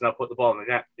chance and I'll put the ball in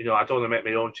the net. I don't want to make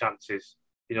my own chances.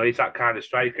 He's that kind of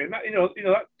striker. And that,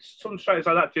 that some strikers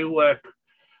like that do work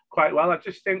quite well. I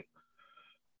just think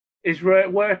his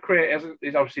work rate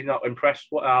is obviously not impressed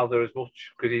Wilder as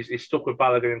much, because he's stuck with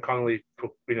Balogun and Connolly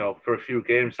for a few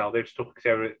games now. They've stuck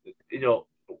together.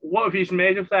 What have you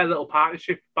made of their little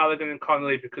partnership, Balogun and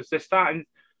Connolly? Because they're starting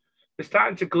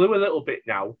to glue a little bit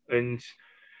now. And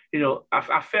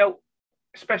I felt,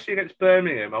 especially against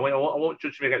Birmingham, I won't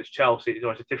judge them against Chelsea.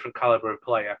 It's a different calibre of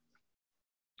player.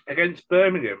 Against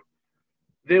Birmingham,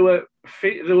 they were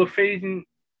feeding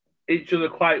each other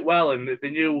quite well, and they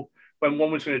knew when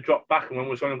one was going to drop back and one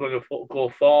was going to go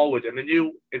forward, and they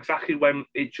knew exactly when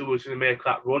each other was going to make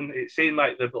that run. It seemed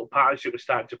like the little partnership was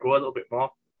starting to grow a little bit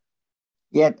more.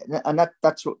 Yeah, and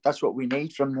that's what we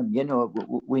need from them.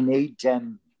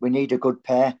 We need a good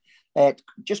pair.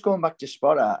 Just going back to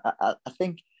Spotter, I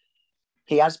think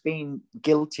he has been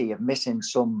guilty of missing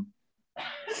some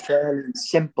fairly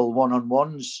simple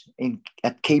one-on-ones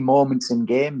at key moments in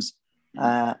games,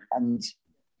 and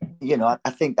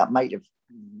I think that might have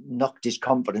knocked his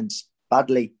confidence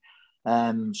badly.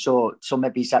 So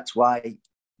maybe that's why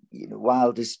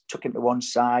Wilder's took him to one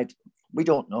side. We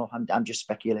don't know. I'm just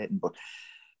speculating,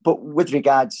 but with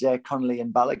regards Connolly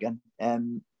and Balogun,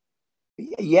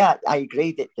 yeah, I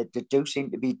agree that they do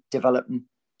seem to be developing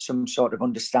some sort of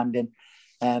understanding.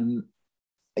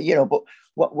 But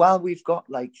while we've got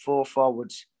like four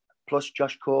forwards plus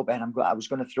Josh Coburn, I was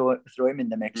going to throw him in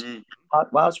the mix.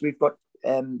 Whilst we've got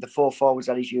the four forwards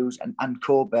that he's used and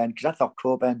Coburn, because I thought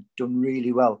Coburn done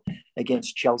really well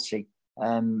against Chelsea.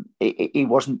 He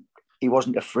wasn't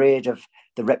afraid of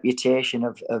the reputation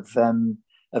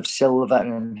of Silva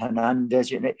and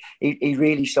Hernandez. He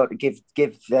really sort of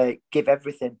give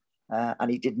everything,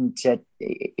 and he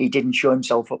didn't show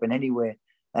himself up in any way.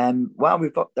 While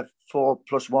we've got the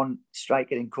 4+1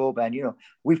 striker in Coburn,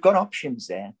 we've got options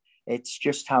there. It's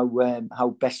just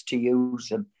how best to use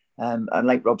them. And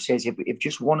like Rob says, if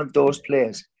just one of those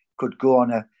players could go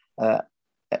on a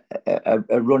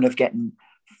run of getting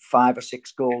 5 or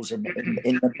 6 goals in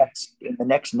the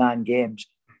next 9 games,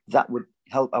 that would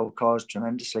help our cause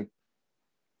tremendously.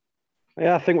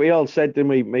 Yeah, I think we all said, didn't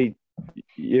we,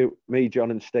 me,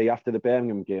 John and Steve, after the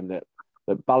Birmingham game, that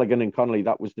Balogun and Connolly,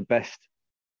 that was the best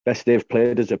they've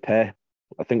played as a pair.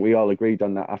 I think we all agreed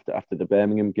on that after the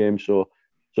Birmingham game. So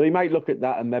he might look at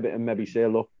that and maybe say,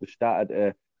 look, they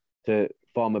started to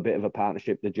form a bit of a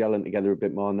partnership, they're gelling together a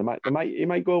bit more, and he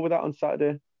might go with that on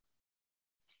Saturday.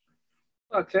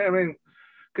 That's it. I mean,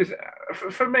 because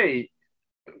for me,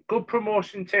 good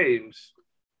promotion teams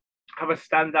have a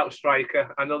standout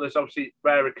striker. I know there's obviously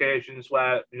rare occasions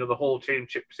where the whole team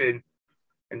chips in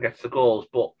and gets the goals,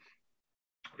 but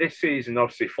this season,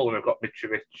 obviously, Fulham have got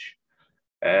Mitrovic.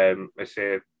 I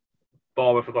say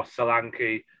Bournemouth have got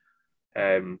Solanke.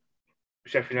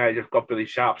 Sheffield United have got Billy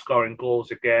Sharp scoring goals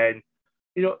again.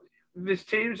 There's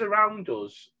teams around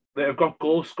us that have got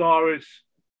goal scorers,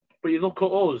 but you look at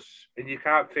us and you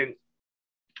can't think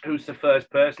who's the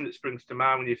first person that springs to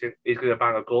mind when you think he's going to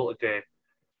bang a goal today.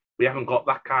 We haven't got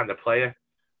that kind of player.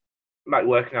 Might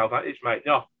work in our advantage, might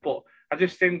not. But I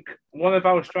just think one of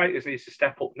our strikers needs to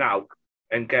step up now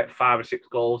and get 5 or 6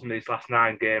 goals in these last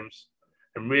 9 games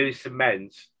and really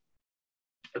cement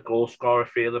a goal scorer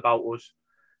feel about us,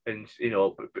 and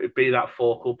be that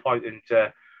focal point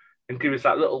and give us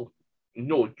that little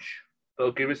nudge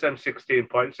that'll give us them 16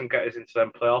 points and get us into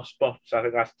them playoff spots. I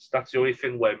think that's the only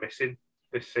thing we're missing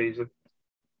this season.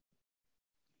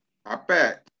 I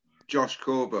bet Josh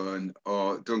Coburn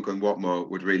or Duncan Watmore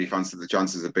would really fancy the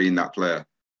chances of being that player.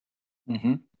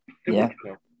 Mm-hmm. Yeah.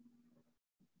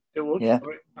 It would. Yeah.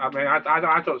 I mean,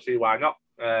 I don't see why not.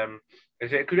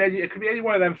 It could be any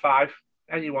one of them 5,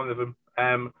 any one of them.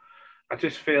 I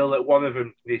just feel that one of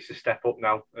them needs to step up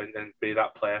now and be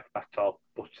that player. That's all.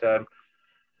 But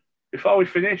before we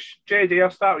finish, JD, I'll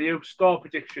start with you. Score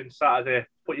prediction Saturday.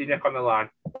 Put your neck on the line.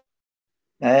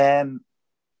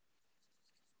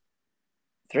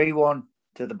 3-1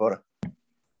 to the Borough.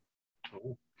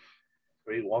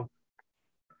 3-1.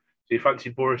 Do you fancy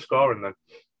Borough scoring then?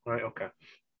 Right, okay.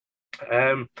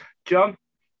 John?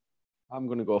 I'm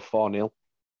going to go 4-0.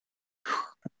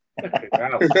 I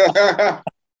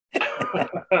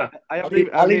haven't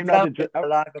even had a drink.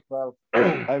 I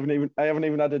haven't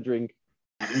even had a drink.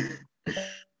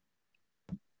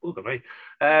 Look at me.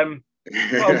 Well,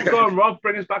 go on, Rob.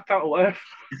 Bring us back down to earth.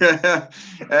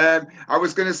 I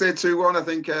was going to say 2-1. I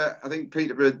think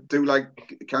Peterborough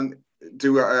can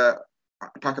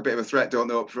pack a bit of a threat, don't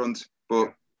they, up front?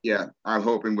 But yeah, I'm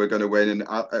hoping we're going to win, and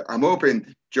I'm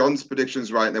hoping John's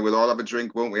prediction's right. Then we'll all have a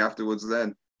drink, won't we, afterwards?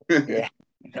 Then. Yeah.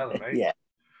 Telling me. Yeah.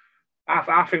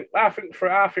 I think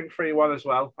 3-1 as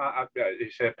well. You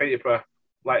say Peterborough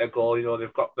like a goal. You know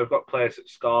they've got players that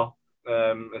score.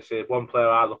 I say one player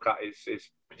I look at is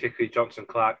particularly Johnson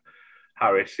Clark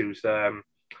Harris, who's a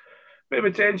bit of a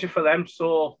danger for them.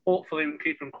 So hopefully we can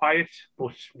keep them quiet.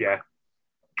 But yeah,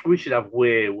 we should have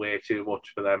way too much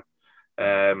for them.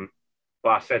 But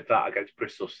I said that against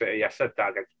Bristol City. I said that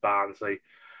against Barnsley.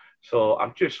 So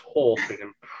I'm just hoping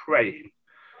and praying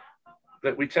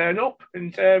that we turn up,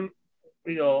 and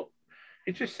you know,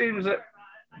 it just seems that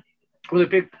with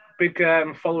a big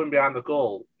following behind the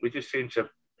goal, we just seem to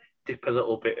dip a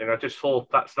little bit, and I just hope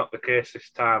that's not the case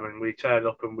this time, and we turn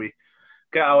up and we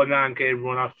get our 9-game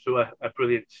run off to a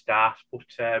brilliant start. But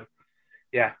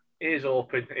yeah, it is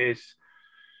open. It is,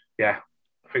 yeah,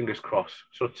 fingers crossed.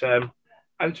 So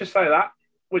and just like that,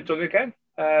 we're done again.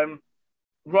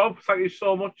 Rob, thank you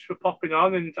so much for popping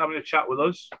on and having a chat with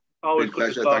us. Always Big good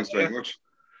pleasure. to talk Thanks to very you. much.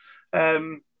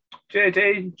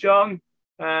 JD, John,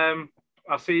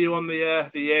 I'll see you on the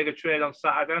Jaeger train on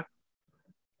Saturday.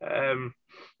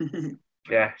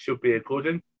 Yeah, should be a good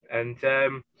one. And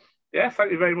yeah,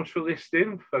 thank you very much for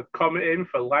listening, for commenting,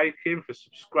 for liking, for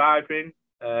subscribing.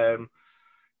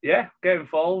 Yeah, get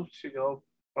involved, you know,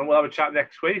 and we'll have a chat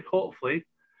next week, hopefully.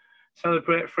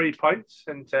 Celebrate 3 points.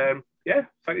 And yeah,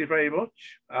 thank you very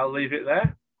much. I'll leave it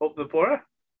there. Up the Borough.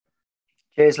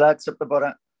 Cheers, lads. Up the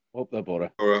Borough. Up the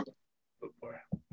Borough. All right. Up the Borough.